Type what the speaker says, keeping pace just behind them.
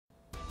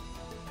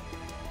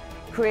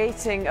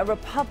creating a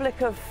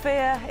republic of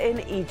fear in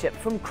Egypt,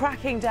 from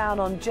cracking down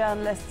on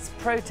journalists,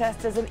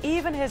 protesters and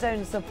even his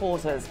own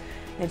supporters.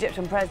 The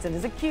Egyptian president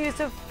is accused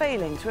of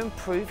failing to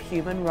improve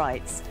human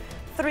rights.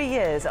 3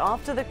 years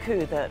after the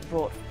coup that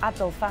brought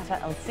Abdel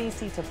Fattah El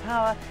Sisi to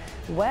power,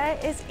 where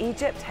is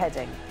Egypt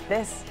heading?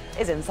 This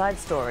is Inside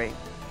Story.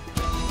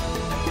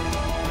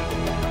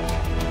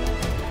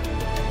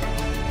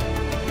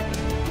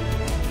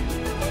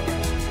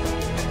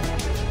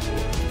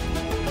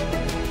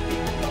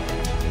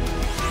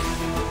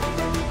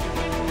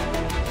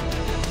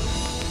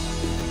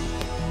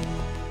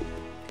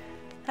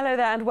 Hello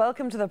there and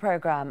welcome to the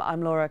programme.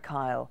 I'm Laura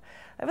Kyle.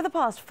 Over the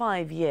past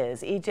 5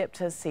 years, Egypt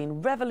has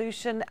seen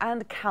revolution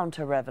and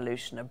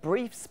counter-revolution, a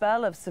brief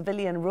spell of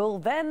civilian rule,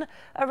 then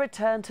a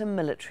return to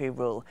military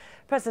rule.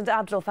 President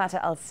Abdel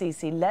Fattah El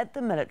Sisi led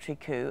the military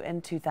coup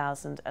in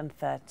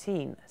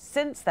 2013.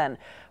 Since then,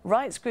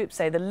 rights groups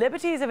say the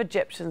liberties of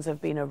Egyptians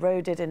have been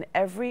eroded in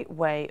every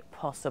way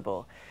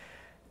possible.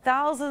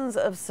 Thousands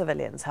of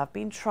civilians have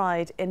been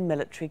tried in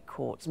military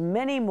courts.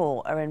 Many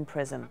more are in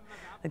prison.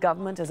 The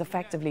government has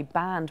effectively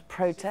banned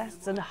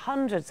protests and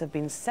hundreds have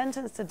been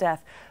sentenced to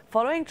death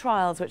following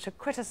trials which are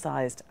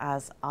criticised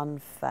as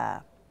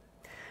unfair.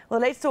 Well,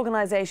 the latest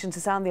organisation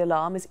to sound the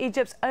alarm is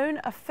Egypt's own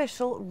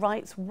official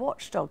rights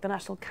watchdog, the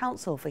National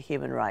Council for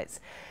Human Rights.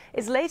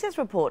 Its latest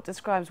report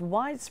describes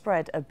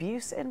widespread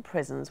abuse in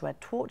prisons where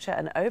torture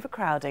and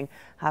overcrowding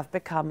have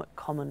become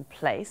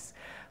commonplace,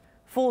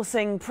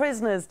 forcing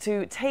prisoners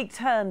to take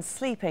turns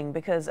sleeping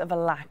because of a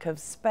lack of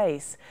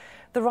space.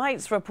 The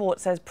rights report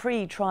says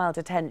pre-trial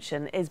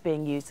detention is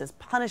being used as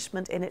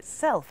punishment in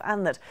itself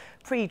and that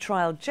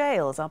pre-trial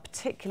jails are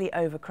particularly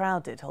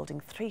overcrowded,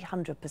 holding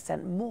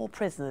 300% more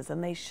prisoners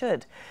than they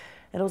should.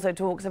 It also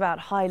talks about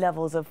high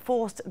levels of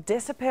forced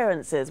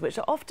disappearances, which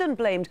are often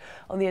blamed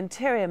on the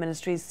Interior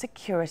Ministry's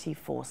security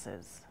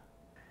forces.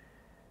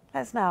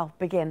 Let's now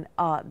begin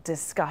our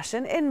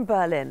discussion. In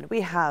Berlin,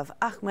 we have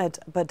Ahmed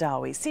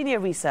Badawi, senior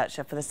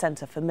researcher for the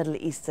Centre for Middle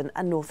Eastern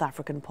and North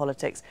African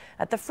Politics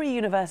at the Free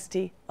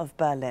University of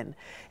Berlin.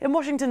 In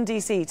Washington,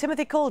 D.C.,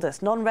 Timothy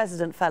Kaldas,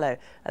 non-resident fellow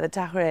at the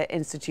Tahrir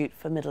Institute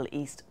for Middle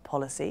East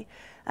Policy.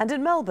 And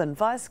in Melbourne,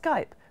 via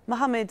Skype,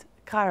 Mohammed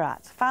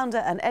Khairat, founder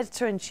and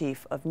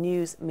editor-in-chief of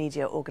news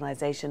media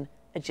organisation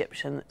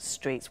Egyptian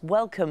Streets.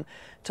 Welcome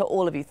to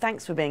all of you.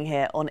 Thanks for being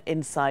here on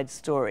Inside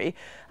Story.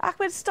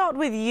 Ahmed, start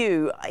with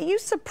you. Are you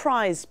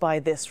surprised by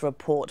this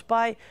report,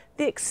 by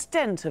the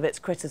extent of its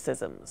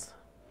criticisms?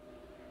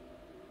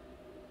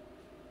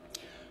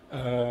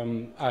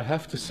 I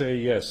have to say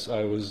yes,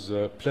 I was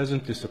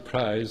pleasantly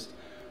surprised.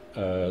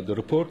 The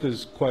report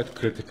is quite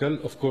critical.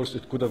 Of course,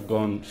 it could have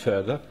gone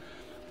further.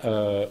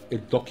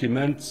 It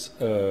documents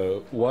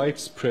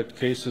widespread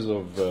cases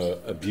of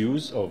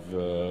abuse of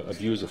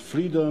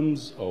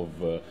freedoms, of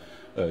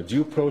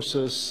due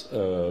process.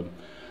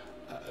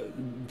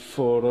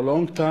 For a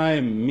long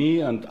time,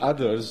 me and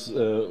others,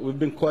 we've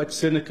been quite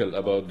cynical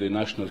about the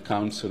National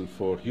Council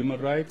for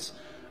Human Rights.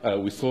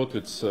 We thought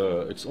it's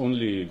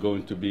only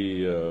going to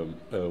be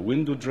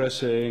window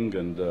dressing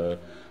and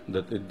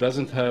that it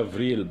doesn't have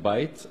real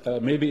bite.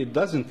 Maybe it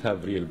doesn't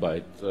have real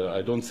bite.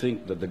 I don't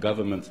think that the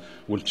government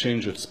will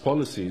change its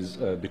policies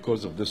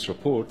because of this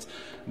report.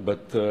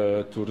 But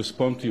to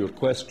respond to your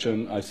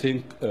question, I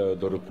think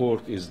the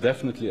report is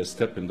definitely a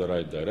step in the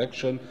right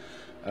direction.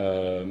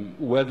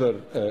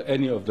 Whether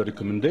any of the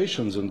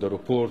recommendations in the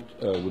report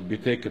would be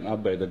taken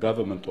up by the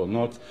government or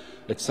not,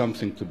 it's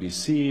something to be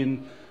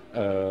seen.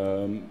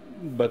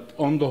 But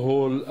on the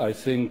whole, I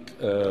think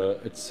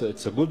it's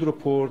a good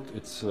report.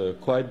 It's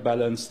quite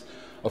balanced.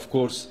 Of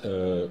course,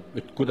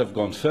 it could have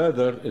gone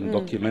further in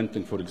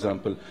documenting, for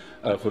example,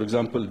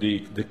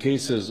 the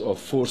cases of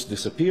forced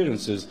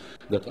disappearances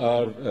that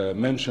are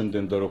mentioned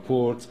in the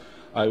report.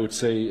 I would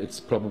say it's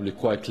probably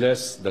quite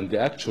less than the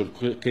actual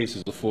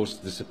cases of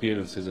forced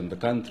disappearances in the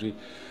country.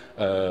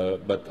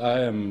 But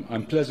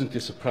I'm pleasantly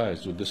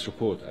surprised with this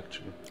report,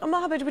 actually.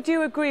 Mohammed, would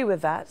you agree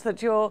with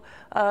that you're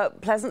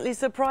pleasantly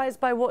surprised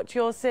by what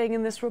you're seeing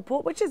in this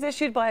report, which is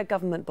issued by a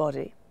government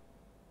body?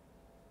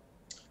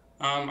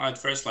 I'd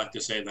first like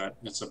to say that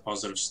it's a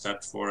positive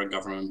step for a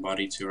government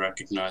body to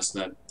recognize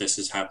that this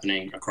is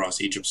happening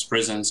across Egypt's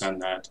prisons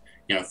and that,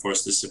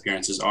 forced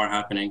disappearances are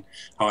happening.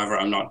 However,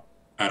 I'm not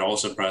at all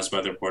surprised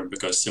by the report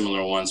because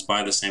similar ones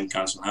by the same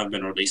council have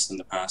been released in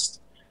the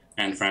past.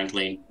 And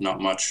frankly, not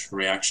much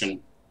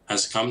reaction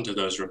has come to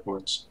those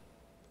reports.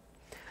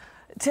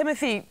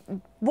 Timothy,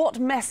 what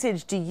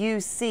message do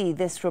you see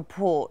this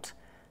report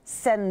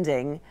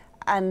sending,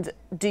 and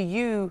are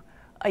you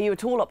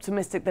at all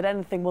optimistic that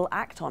anything will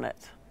act on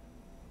it?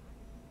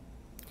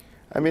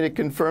 I mean, it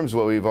confirms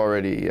what we've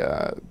already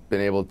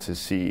been able to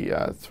see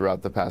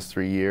throughout the past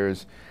 3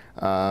 years.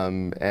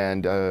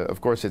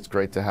 Of course, it's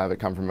great to have it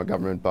come from a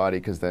government body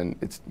because then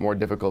it's more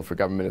difficult for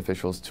government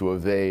officials to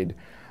evade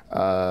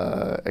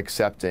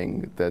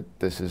accepting that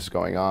this is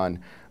going on.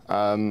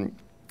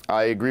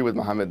 I agree with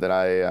Mohammed that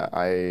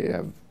I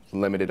have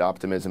limited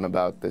optimism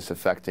about this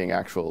affecting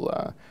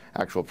actual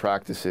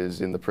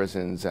practices in the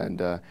prisons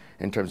and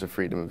in terms of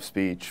freedom of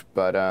speech.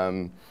 But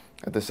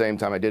at the same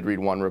time, I did read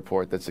one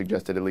report that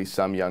suggested at least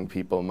some young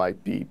people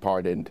might be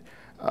pardoned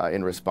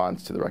in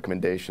response to the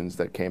recommendations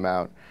that came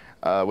out.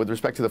 With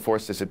respect to the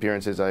forced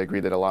disappearances, I agree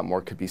that a lot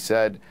more could be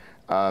said.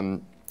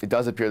 It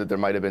does appear that there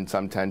might have been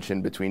some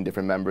tension between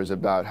different members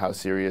about how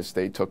serious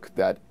they took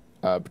that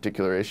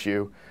particular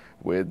issue,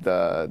 with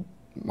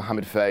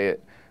Mohammed Fayed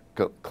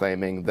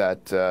claiming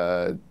that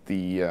that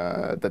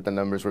the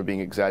numbers were being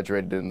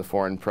exaggerated in the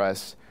foreign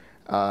press,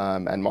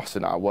 and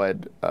Mohsen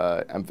Awad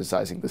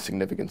emphasizing the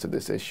significance of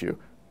this issue.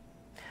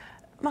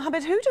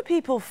 Mohammed, who do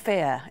people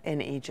fear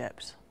in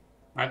Egypt?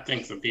 I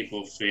think the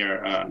people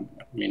fear,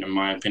 in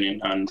my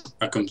opinion,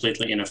 a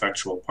completely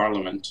ineffectual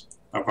parliament,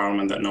 a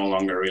parliament that no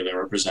longer really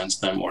represents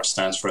them or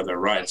stands for their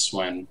rights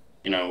when,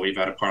 we've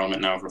had a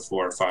parliament now for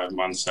 4 or 5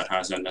 months that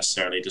hasn't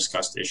necessarily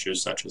discussed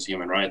issues such as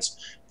human rights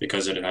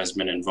because it has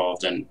been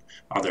involved in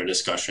other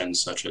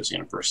discussions such as,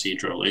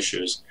 procedural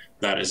issues.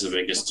 That is the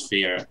biggest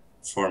fear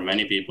for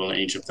many people in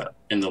Egypt, that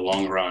in the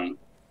long run,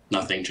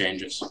 nothing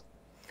changes.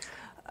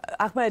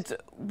 Ahmed,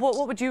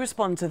 what would you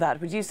respond to that?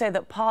 Would you say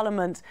that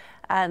Parliament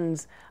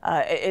and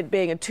it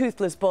being a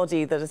toothless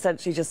body that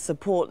essentially just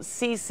supports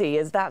Sisi,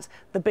 is that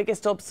the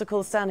biggest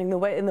obstacle standing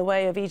in the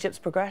way of Egypt's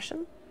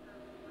progression?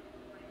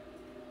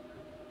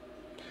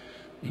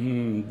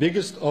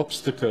 Biggest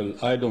obstacle,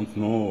 I don't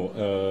know.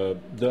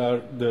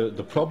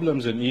 The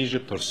problems in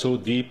Egypt are so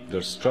deep,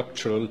 they're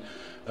structural.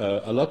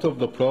 A lot of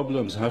the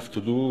problems have to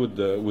do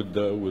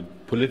with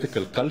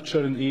political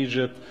culture in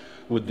Egypt,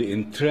 with the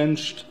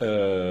entrenched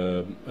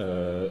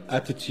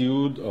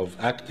attitude of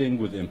acting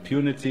with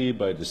impunity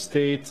by the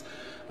state.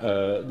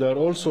 There are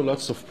also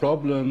lots of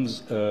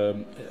problems,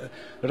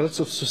 lots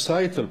of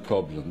societal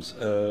problems.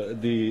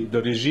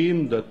 The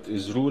regime that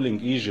is ruling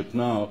Egypt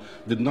now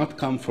did not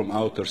come from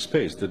outer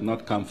space, did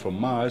not come from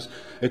Mars.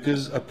 It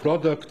is a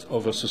product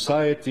of a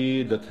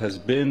society that has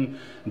been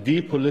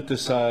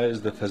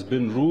depoliticized, that has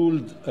been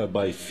ruled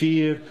by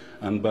fear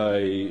and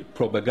by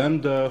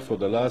propaganda for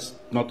the last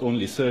not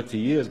only 30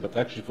 years, but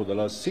actually for the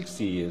last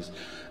 60 years.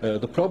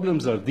 The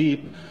problems are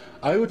deep.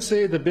 I would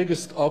say the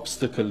biggest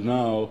obstacle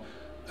now,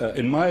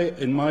 in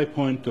my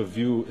point of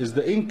view, is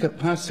the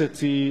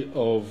incapacity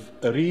of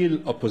a real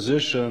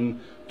opposition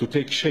to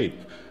take shape.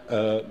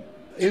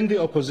 In the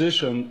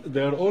opposition,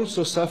 they are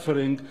also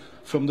suffering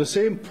from the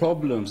same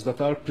problems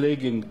that are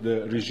plaguing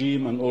the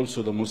regime and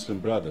also the Muslim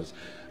Brothers.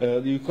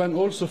 You can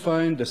also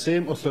find the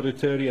same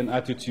authoritarian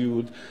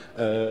attitude,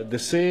 the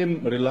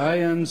same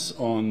reliance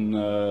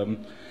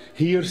on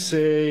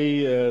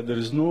hearsay. There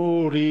is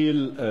no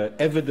real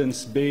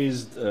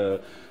evidence-based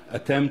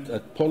attempt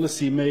at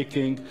policy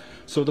making.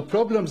 So the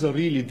problems are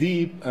really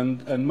deep,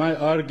 and my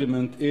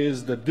argument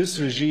is that this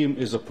regime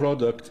is a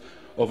product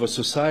of a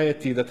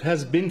society that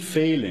has been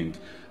failing,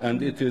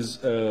 and it is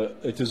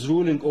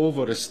ruling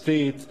over a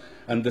state,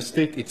 and the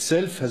state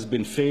itself has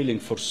been failing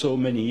for so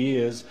many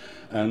years.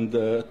 And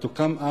to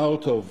come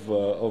out of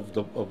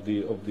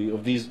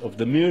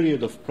the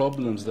myriad of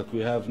problems that we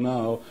have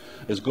now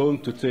is going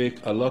to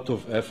take a lot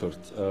of effort,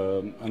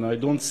 and I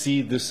don't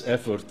see this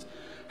effort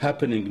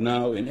happening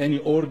now in any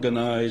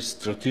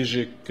organized,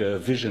 strategic,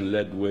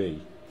 vision-led way.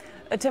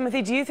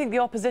 Timothy, do you think the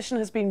opposition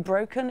has been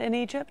broken in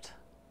Egypt?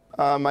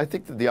 I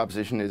think that the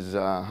opposition is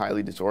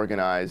highly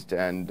disorganized,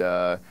 and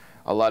a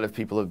lot of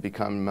people have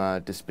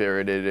become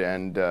dispirited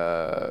and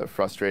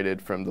frustrated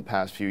from the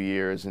past few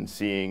years and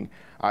seeing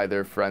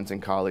either friends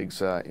and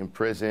colleagues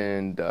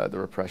imprisoned, the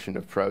repression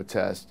of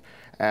protest,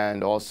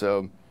 and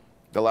also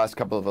the last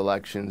couple of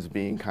elections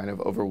being kind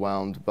of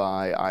overwhelmed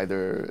by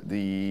either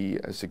the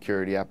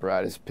security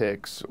apparatus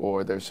picks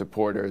or their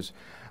supporters.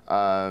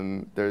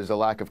 There's a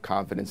lack of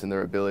confidence in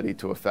their ability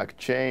to affect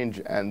change,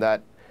 and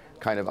that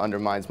kind of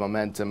undermines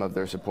momentum of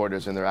their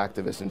supporters and their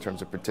activists in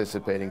terms of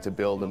participating to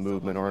build a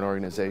movement or an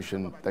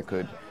organization that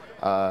could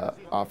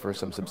offer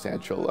some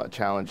substantial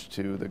challenge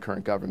to the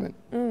current government.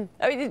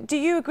 I mean, do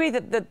you agree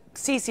that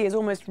Sisi is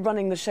almost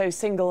running the show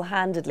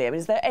single-handedly? I mean,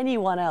 is there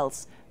anyone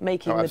else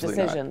making the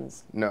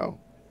decisions? Not.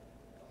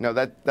 No,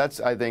 that's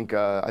I think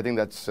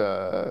that's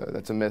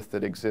a myth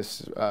that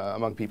exists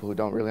among people who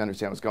don't really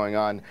understand what's going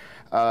on.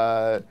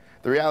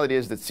 The reality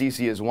is that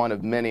Sisi is one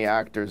of many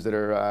actors that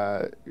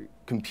are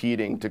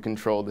competing to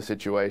control the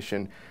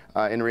situation.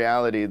 In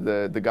reality,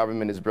 the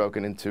government is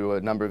broken into a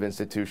number of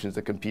institutions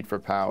that compete for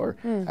power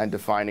and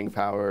defining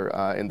power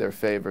in their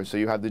favor. So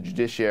you have the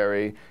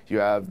judiciary, you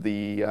have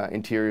the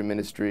interior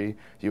ministry,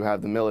 you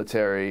have the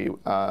military,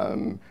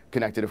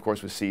 connected, of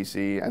course, with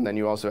Sisi, and then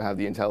you also have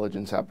the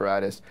intelligence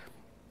apparatus.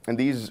 And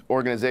these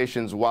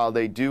organizations, while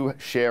they do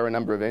share a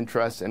number of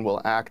interests and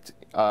will act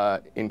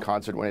in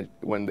concert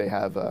when they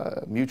have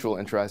mutual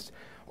interests,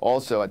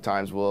 also at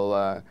times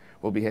will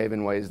behave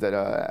in ways that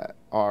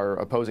are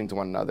opposing to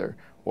one another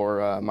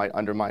or might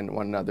undermine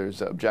one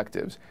another's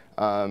objectives.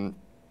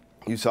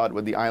 You saw it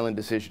with the island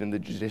decision in the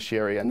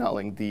judiciary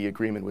annulling the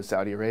agreement with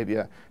Saudi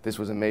Arabia. This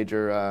was a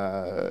major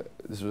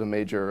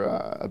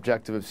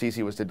objective of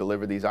Sisi, was to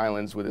deliver these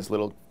islands with as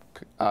little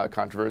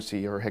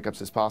controversy or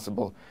hiccups as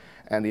possible,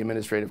 and the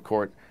administrative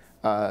court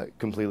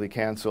completely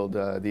canceled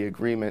the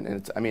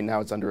agreement, and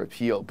now it's under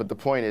appeal. But the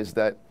point is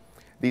that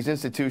these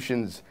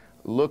institutions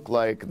look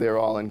like they're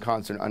all in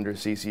concert under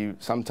Sisi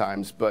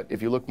sometimes, but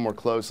if you look more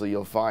closely,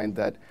 you'll find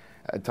that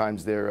at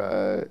times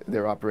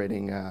they're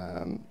operating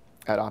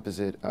at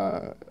opposite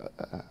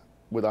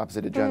with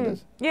opposite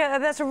agendas. Yeah,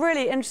 that's a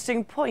really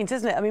interesting point,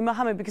 isn't it? I mean,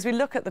 Mohammed, because we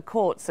look at the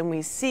courts and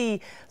we see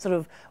sort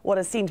of what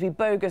are seen to be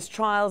bogus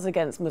trials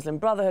against Muslim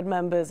Brotherhood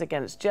members,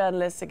 against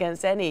journalists,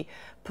 against any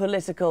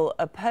political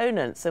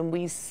opponents, and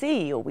we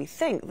see, or we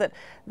think, that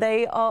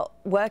they are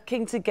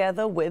working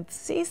together with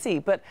Sisi.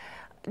 But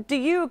do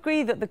you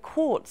agree that the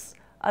courts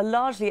are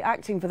largely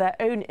acting for their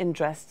own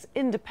interests,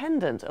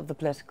 independent of the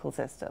political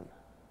system?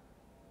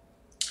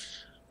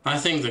 I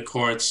think the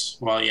courts,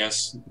 well,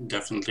 yes,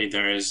 definitely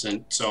there is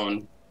its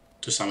own,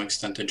 to some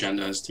extent,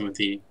 agenda, as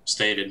Timothy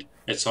stated.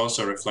 It's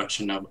also a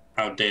reflection of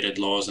outdated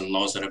laws and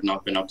laws that have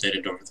not been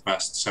updated over the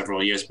past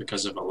several years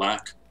because of a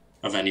lack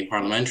of any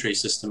parliamentary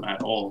system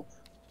at all.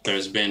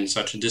 There's been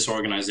such a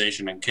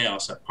disorganization and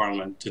chaos at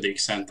Parliament to the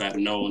extent that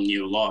no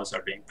new laws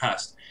are being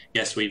passed.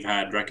 Yes, we've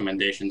had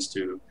recommendations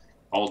to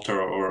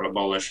alter or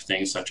abolish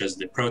things such as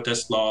the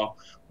protest law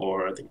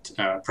or the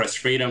press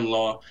freedom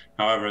law.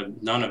 However,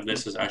 none of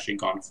this has actually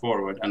gone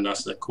forward, and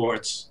thus the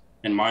courts,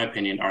 in my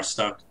opinion, are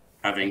stuck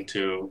having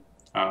to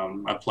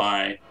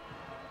apply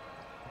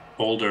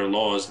older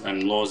laws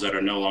and laws that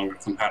are no longer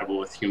compatible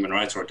with human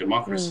rights or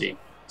democracy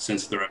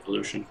since the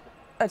revolution.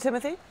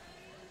 Timothy?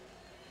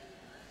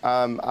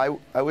 I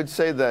would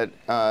say that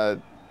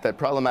that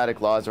problematic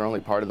laws are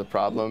only part of the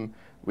problem.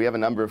 We have a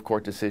number of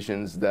court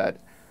decisions that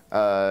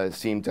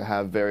seem to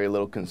have very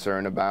little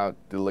concern about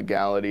the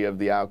legality of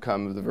the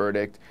outcome of the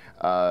verdict.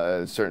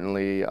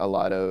 Certainly, a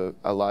lot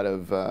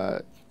of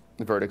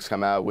verdicts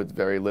come out with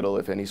very little,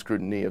 if any,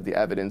 scrutiny of the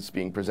evidence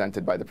being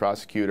presented by the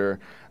prosecutor.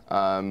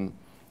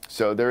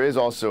 So there is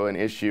also an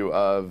issue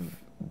of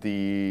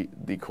the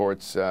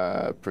courts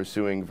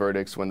pursuing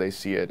verdicts when they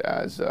see it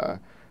as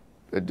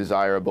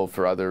desirable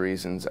for other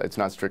reasons. It's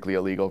not strictly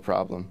a legal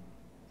problem.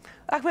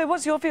 Ahmed,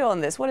 what's your view on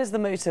this? What is the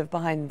motive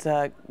behind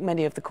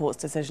many of the court's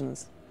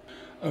decisions?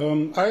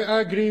 I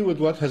agree with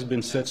what has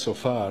been said so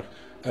far.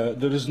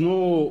 There is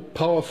no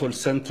powerful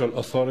central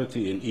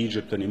authority in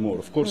Egypt anymore.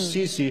 Of course,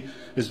 Sisi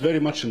is very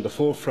much in the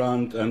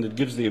forefront, and it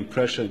gives the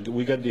impression,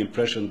 we get the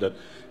impression that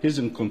he's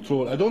in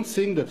control. I don't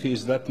think that he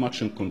is that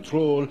much in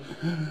control.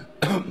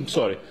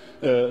 Sorry.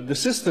 The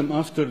system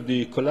after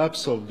the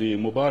collapse of the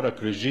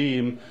Mubarak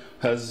regime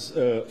has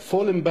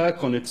fallen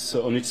back on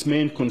its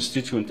main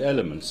constituent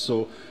elements.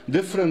 So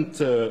different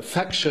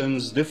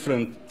factions,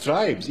 different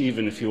tribes,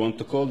 even if you want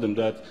to call them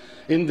that,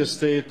 in the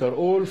state are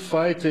all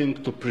fighting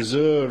to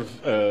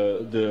preserve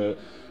their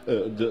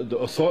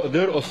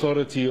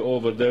authority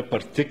over their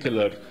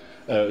particular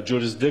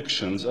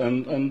jurisdictions,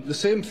 and the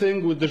same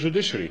thing with the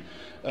judiciary.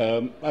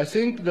 I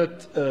think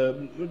that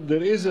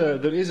there is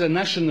a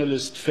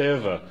nationalist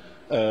fervor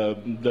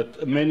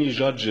that many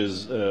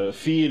judges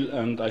feel,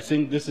 and I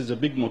think this is a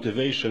big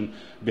motivation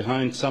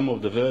behind some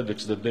of the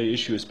verdicts that they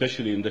issue,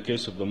 especially in the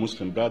case of the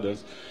Muslim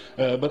Brothers.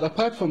 But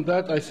apart from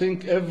that, I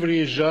think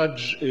every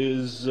judge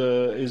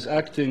is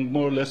acting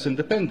more or less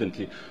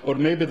independently, or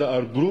maybe there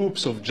are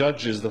groups of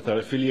judges that are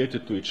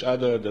affiliated to each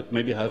other that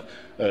maybe have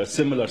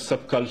similar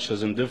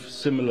subcultures and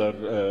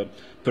similar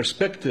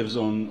perspectives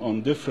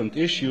on different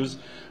issues.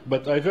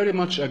 But I very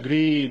much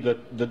agree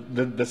that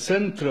the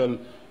central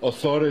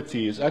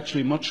authority is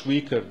actually much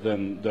weaker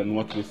than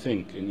what we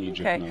think in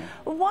Egypt now.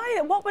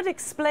 What would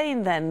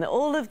explain then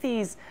all of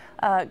these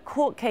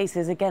court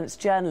cases against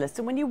journalists?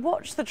 And when you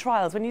watch the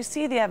trials, when you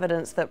see the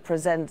evidence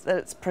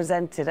that's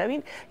presented, I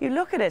mean, you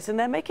look at it and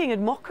they're making a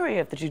mockery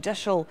of the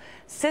judicial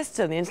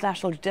system, the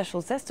international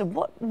judicial system.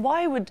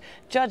 Why would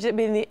it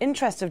be in the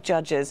interest of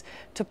judges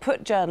to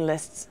put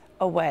journalists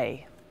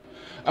away?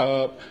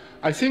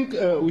 I think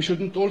we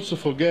shouldn't also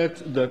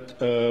forget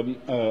that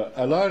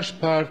a large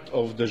part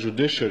of the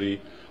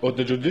judiciary, or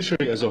the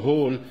judiciary as a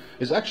whole,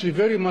 is actually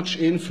very much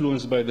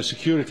influenced by the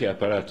security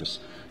apparatus.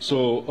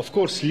 So, of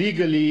course,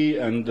 legally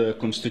and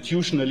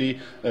constitutionally,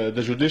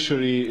 the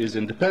judiciary is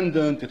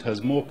independent. It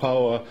has more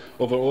power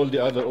over all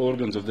the other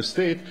organs of the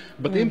state.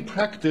 But in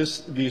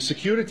practice, the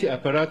security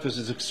apparatus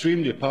is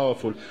extremely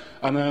powerful.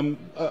 And I'm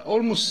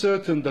almost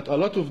certain that a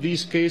lot of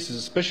these cases,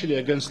 especially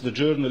against the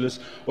journalists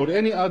or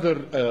any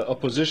other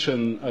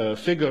opposition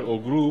figure or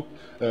group,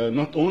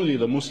 not only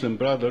the Muslim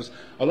Brothers,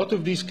 a lot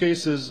of these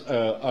cases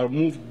are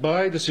moved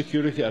by the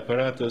security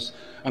apparatus.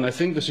 And I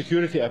think the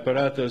security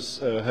apparatus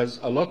has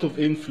a lot of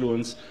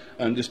influence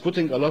and is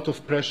putting a lot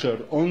of pressure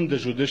on the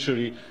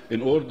judiciary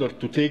in order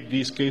to take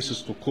these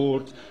cases to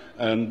court.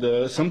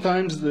 And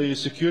sometimes the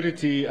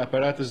security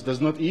apparatus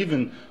does not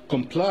even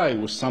comply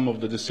with some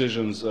of the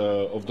decisions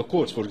of the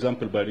courts, for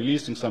example, by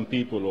releasing some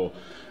people.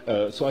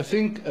 So I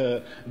think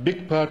a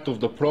big part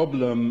of the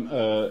problem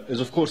is,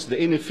 of course,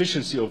 the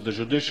inefficiency of the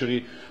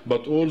judiciary,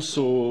 but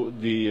also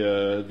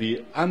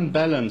the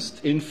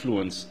unbalanced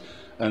influence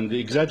and the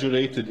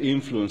exaggerated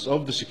influence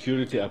of the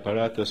security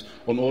apparatus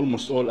on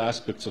almost all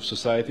aspects of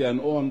society and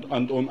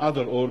on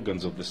other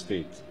organs of the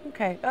state.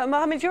 Okay.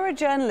 Mohammed, you're a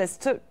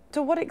journalist.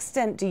 To what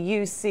extent do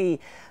you see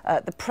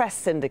the press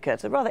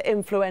syndicate, a rather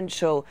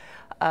influential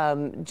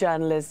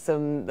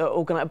journalism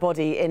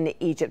body in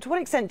Egypt, to what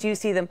extent do you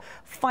see them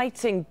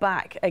fighting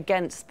back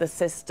against the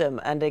system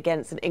and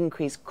against an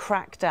increased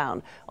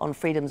crackdown on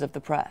freedoms of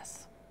the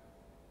press?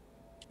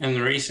 In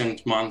the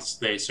recent months,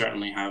 they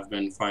certainly have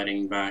been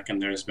fighting back,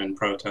 and there's been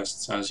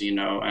protests, as you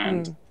know,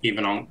 and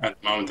even at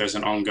the moment there's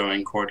an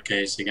ongoing court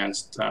case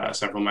against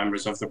several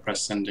members of the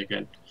press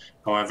syndicate.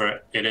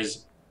 However, it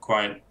is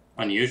quite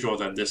unusual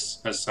that this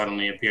has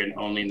suddenly appeared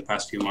only in the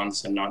past few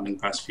months and not in the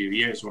past few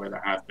years, where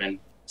there have been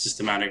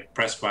systematic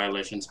press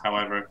violations.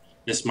 However,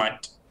 this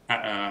might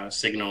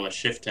signal a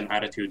shift in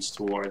attitudes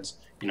towards,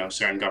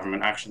 certain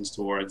government actions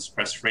towards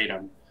press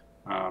freedom.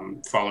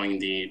 Following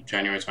the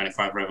January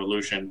 25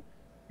 revolution,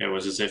 it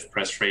was as if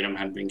press freedom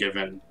had been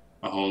given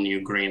a whole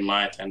new green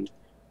light, and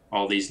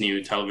all these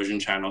new television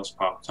channels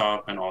popped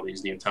up, and all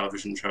these new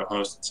television show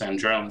hosts and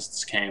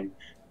journalists came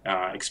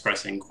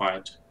expressing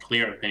quite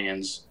clear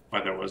opinions,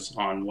 whether it was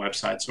on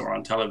websites or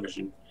on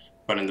television.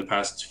 But in the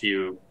past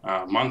few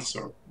months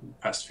or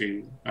past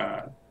few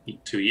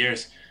 2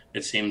 years,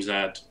 it seems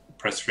that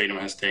press freedom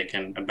has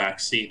taken a back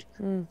seat,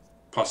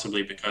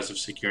 possibly because of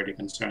security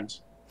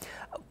concerns.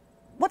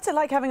 What's it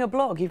like having a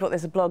blog? You've got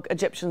this blog,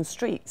 Egyptian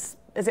Streets.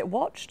 Is it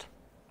watched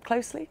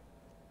closely?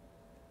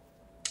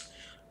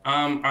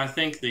 I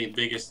think the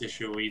biggest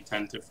issue we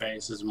tend to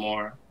face is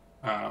more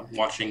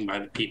watching by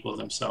the people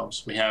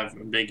themselves. We have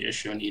a big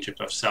issue in Egypt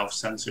of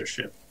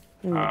self-censorship.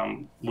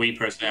 We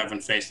personally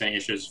haven't faced any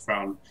issues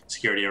from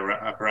security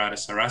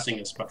apparatus harassing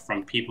us, but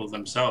from people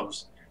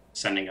themselves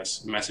sending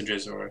us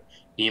messages or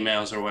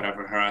emails or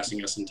whatever,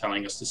 harassing us and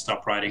telling us to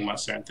stop writing about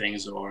certain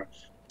things, or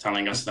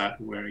telling us that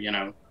we're,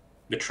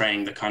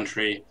 betraying the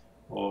country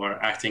or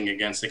acting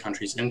against the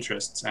country's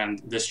interests.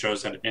 And this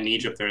shows that in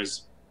Egypt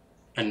there's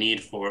a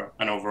need for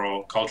an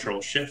overall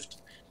cultural shift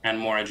and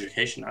more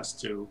education as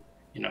to,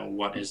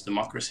 what is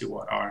democracy,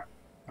 what are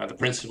the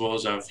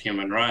principles of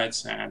human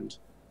rights, and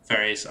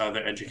various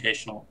other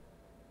educational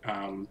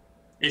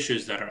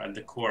issues that are at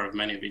the core of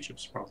many of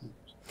Egypt's problems.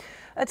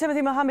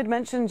 Timothy, Mohammed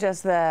mentioned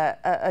just there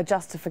a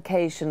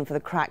justification for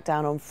the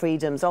crackdown on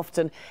freedoms,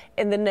 often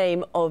in the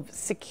name of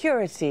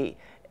security.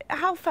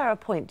 How fair a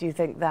point do you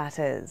think that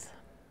is?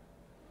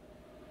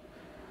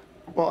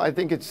 Well, I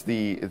think it's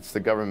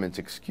the government's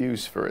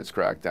excuse for its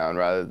crackdown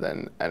rather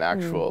than an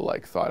actual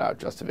thought-out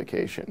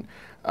justification.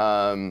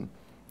 And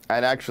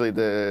actually,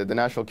 the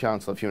National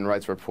Council of Human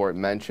Rights report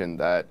mentioned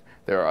that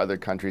there are other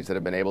countries that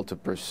have been able to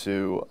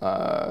pursue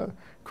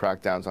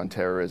crackdowns on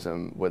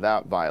terrorism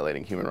without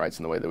violating human rights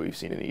in the way that we've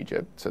seen in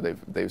Egypt. So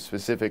they've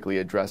specifically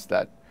addressed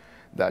that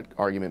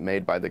argument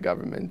made by the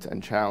government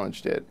and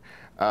challenged it.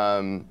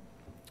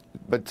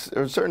 But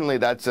certainly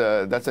that's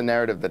a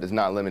narrative that is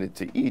not limited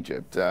to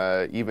Egypt.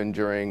 Even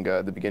during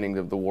the beginning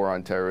of the war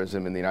on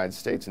terrorism in the United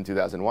States in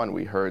 2001,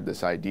 we heard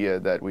this idea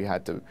that we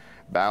had to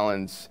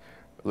balance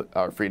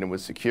our freedom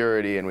with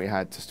security, and we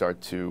had to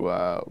start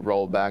to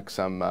roll back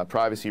some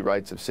privacy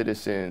rights of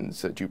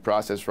citizens, due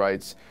process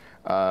rights.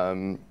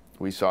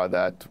 We saw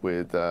that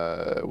with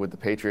the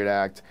Patriot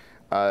Act.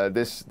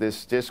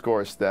 This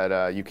discourse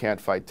that you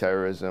can't fight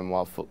terrorism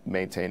while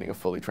maintaining a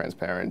fully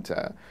transparent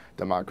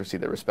democracy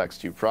that respects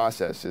due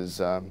process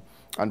is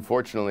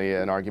unfortunately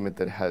an argument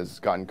that has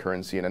gotten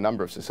currency in a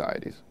number of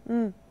societies.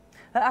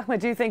 Ahmed,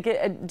 do you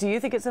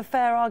think it's a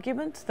fair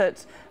argument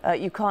that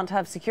you can't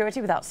have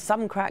security without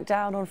some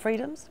crackdown on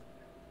freedoms?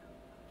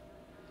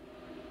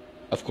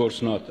 Of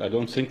course not. I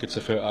don't think it's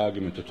a fair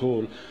argument at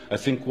all. I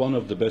think one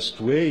of the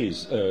best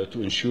ways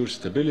to ensure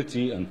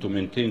stability and to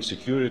maintain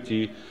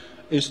security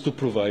is to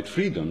provide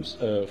freedoms.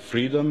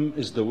 Freedom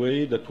is the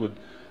way that would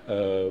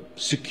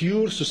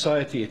secure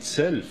society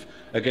itself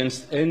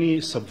against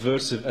any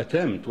subversive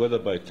attempt, whether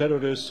by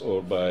terrorists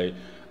or by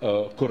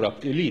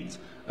corrupt elite.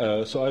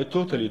 So I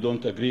totally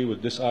don't agree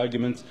with this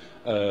argument.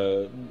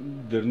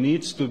 There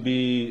needs to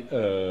be,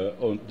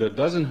 there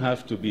doesn't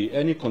have to be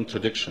any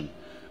contradiction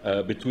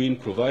between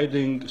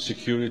providing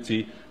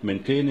security,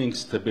 maintaining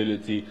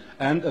stability,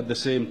 and at the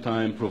same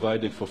time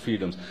providing for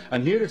freedoms.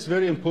 And here it's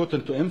very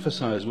important to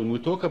emphasize, when we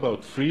talk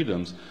about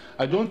freedoms,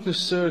 I don't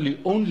necessarily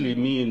only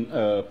mean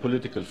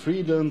political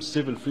freedoms,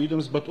 civil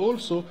freedoms, but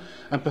also,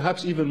 and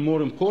perhaps even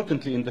more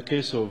importantly in the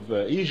case of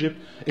Egypt,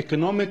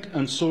 economic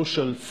and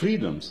social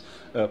freedoms.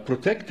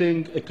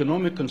 Protecting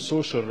economic and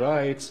social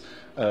rights,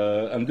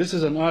 and this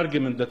is an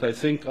argument that I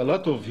think a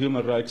lot of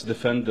human rights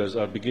defenders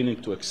are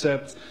beginning to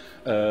accept.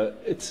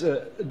 It's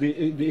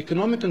the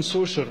economic and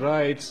social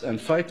rights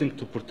and fighting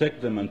to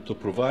protect them and to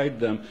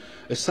provide them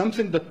is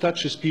something that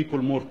touches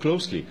people more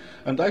closely.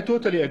 And I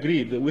totally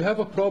agree that we have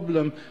a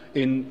problem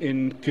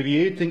in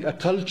creating a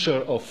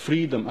culture of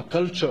freedom, a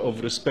culture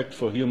of respect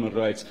for human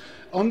rights,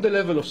 on the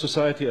level of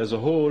society as a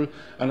whole,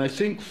 and I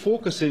think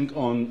focusing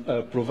on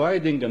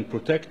providing and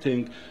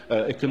protecting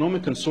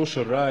economic and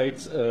social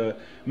rights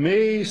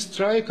may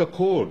strike a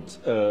chord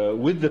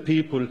with the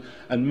people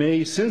and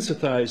may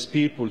sensitize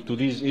people to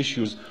these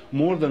issues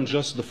more than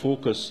just the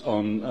focus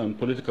on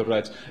political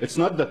rights. It's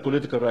not that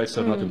political rights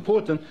are not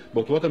important,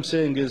 but what I'm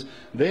saying is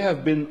they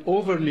have been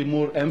overly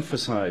more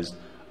emphasized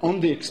on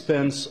the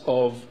expense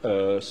of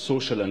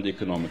social and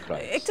economic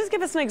rights. Just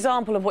give us an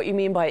example of what you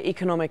mean by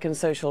economic and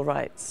social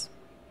rights.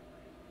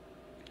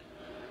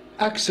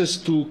 Access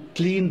to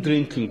clean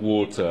drinking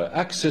water,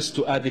 access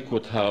to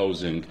adequate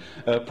housing,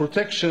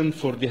 protection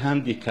for the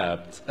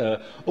handicapped,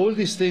 all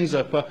these things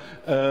are,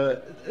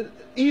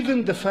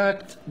 even the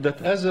fact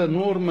that as a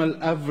normal,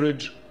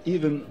 average,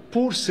 even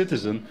poor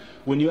citizen,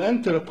 when you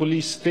enter a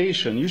police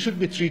station, you should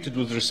be treated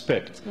with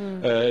respect.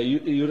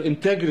 Your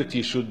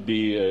integrity should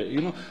be,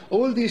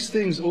 all these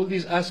things, all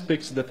these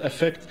aspects that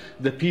affect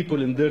the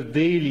people in their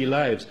daily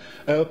lives.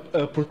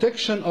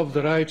 Protection of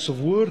the rights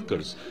of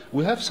workers.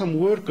 We have some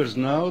workers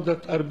now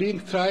that are being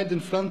tried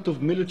in front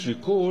of military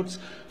courts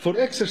for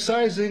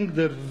exercising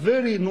their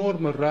very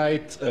normal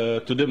right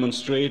to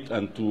demonstrate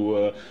and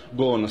to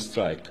go on a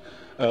strike.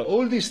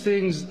 All these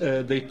things,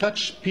 they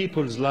touch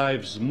people's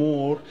lives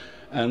more,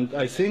 and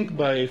I think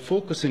by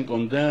focusing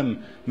on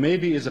them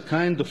maybe is a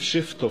kind of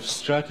shift of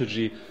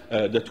strategy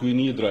that we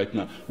need right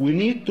now. We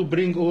need to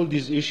bring all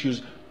these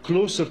issues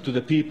closer to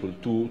the people,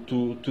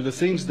 to the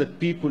things that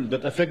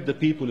affect the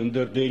people in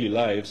their daily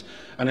lives,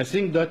 and I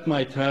think that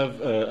might have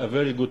a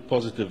very good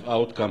positive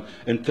outcome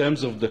in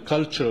terms of the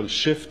cultural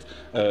shift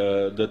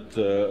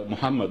that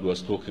Muhammad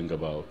was talking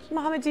about.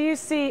 Mohammed, do you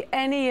see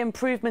any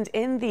improvement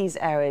in these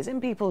areas,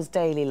 in people's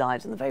daily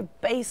lives, and the very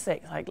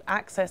basic, like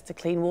access to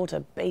clean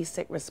water,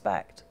 basic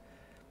respect?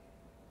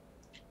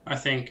 I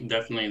think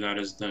definitely that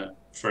is the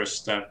first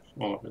step,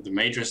 or the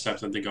major step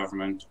that the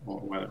government,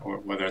 or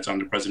whether it's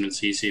under President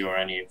Sisi or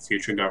any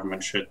future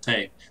government, should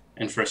take.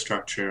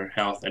 Infrastructure,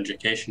 health,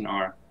 education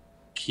are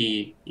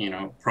key,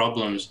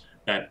 problems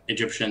that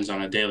Egyptians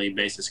on a daily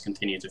basis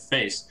continue to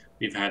face.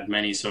 We've had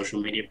many social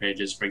media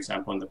pages, for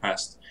example, in the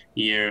past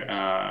year,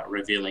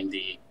 revealing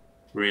the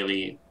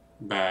really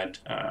bad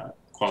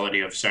quality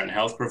of certain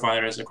health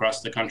providers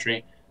across the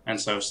country. And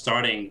so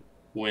starting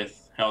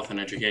with health and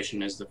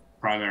education is the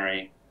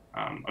primary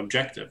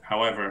objective.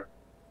 However,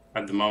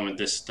 at the moment,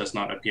 this does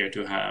not appear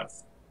to have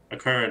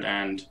occurred,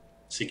 and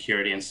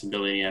security and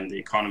stability and the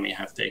economy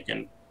have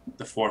taken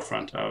the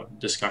forefront of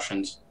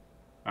discussions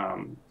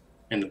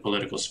in the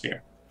political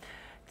sphere.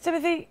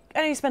 Timothy, I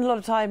know you spend a lot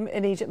of time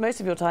in Egypt, most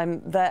of your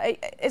time there.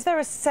 Is there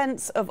a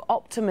sense of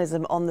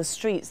optimism on the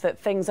streets that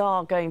things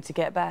are going to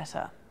get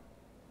better?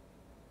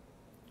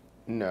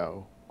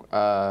 No,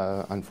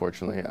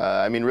 unfortunately.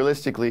 I mean,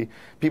 realistically,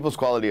 people's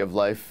quality of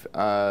life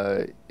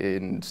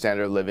in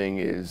standard of living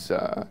is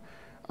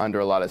under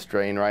a lot of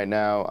strain right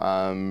now.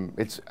 I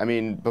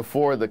mean,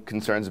 before the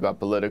concerns about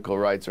political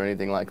rights or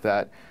anything like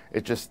that,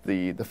 it's just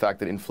the fact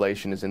that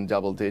inflation is in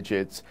double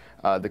digits.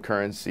 The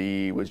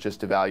currency was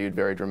just devalued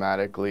very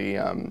dramatically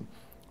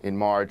in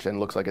March, and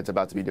looks like it's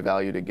about to be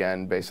devalued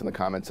again based on the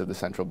comments of the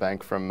central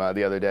bank from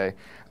the other day.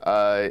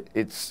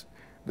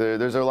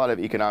 There's a lot of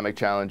economic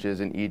challenges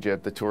in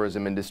Egypt. The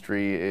tourism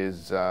industry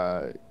is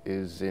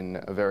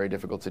in a very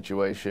difficult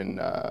situation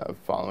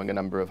following a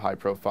number of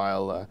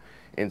high-profile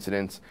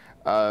incidents.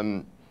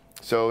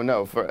 So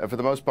no, for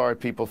the most part,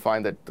 people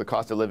find that the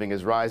cost of living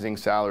is rising,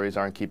 salaries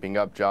aren't keeping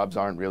up, jobs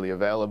aren't really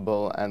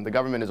available, and the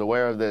government is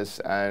aware of this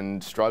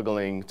and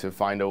struggling to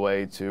find a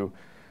way to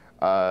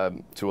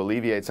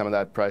alleviate some of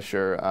that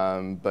pressure,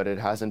 but it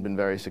hasn't been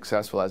very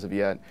successful as of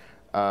yet.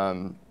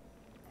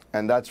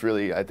 And that's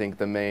really, I think,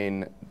 the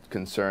main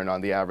concern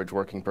on the average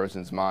working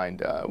person's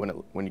mind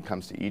when it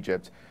comes to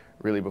Egypt,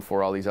 really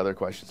before all these other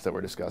questions that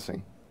we're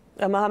discussing.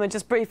 Mohammed,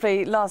 just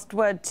briefly, last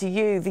word to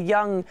you. The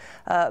young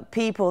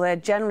people, they're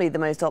generally the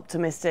most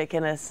optimistic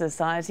in a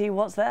society.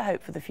 What's their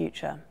hope for the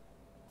future?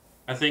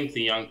 I think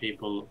the young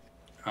people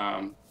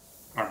are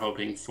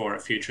hoping for a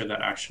future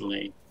that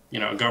actually,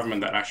 a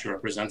government that actually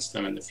represents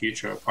them in the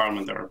future, a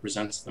parliament that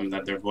represents them,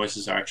 that their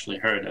voices are actually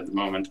heard. At the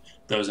moment,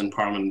 those in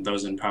parliament,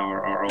 those in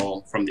power are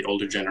all from the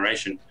older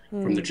generation,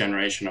 from the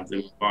generation of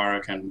the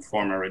Mubarak and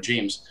former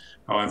regimes.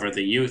 However,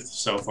 the youth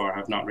so far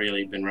have not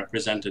really been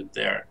represented.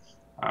 Their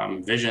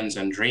visions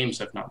and dreams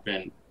have not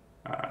been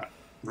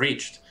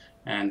reached.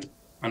 And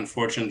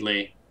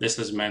unfortunately, this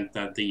has meant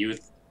that the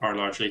youth are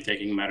largely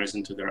taking matters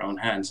into their own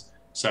hands.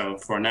 So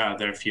for now,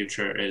 their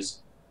future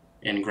is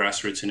in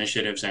grassroots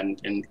initiatives and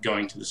in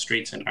going to the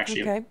streets and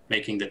actually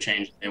making the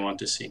change they want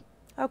to see.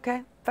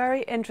 Okay,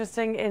 very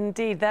interesting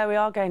indeed. There we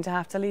are going to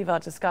have to leave our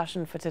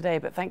discussion for today,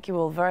 but thank you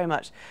all very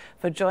much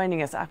for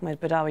joining us, Ahmed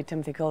Badawi,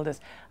 Timothy Kaldas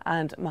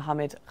and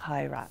Mohammed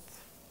Khairat.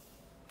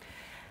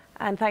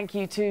 And thank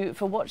you too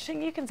for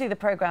watching. You can see the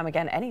programme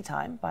again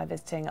anytime by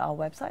visiting our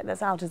website,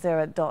 that's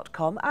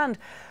aljazeera.com. And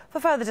for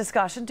further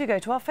discussion, do go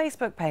to our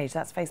Facebook page,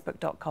 that's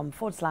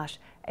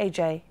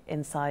facebook.com/AJ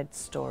Inside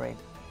Story.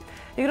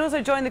 You can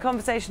also join the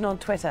conversation on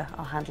Twitter.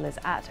 Our handle is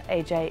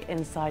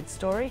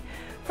 @AJInsideStory.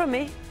 From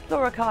me,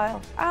 Laura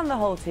Kyle, and the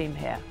whole team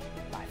here.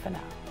 Bye for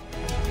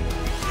now.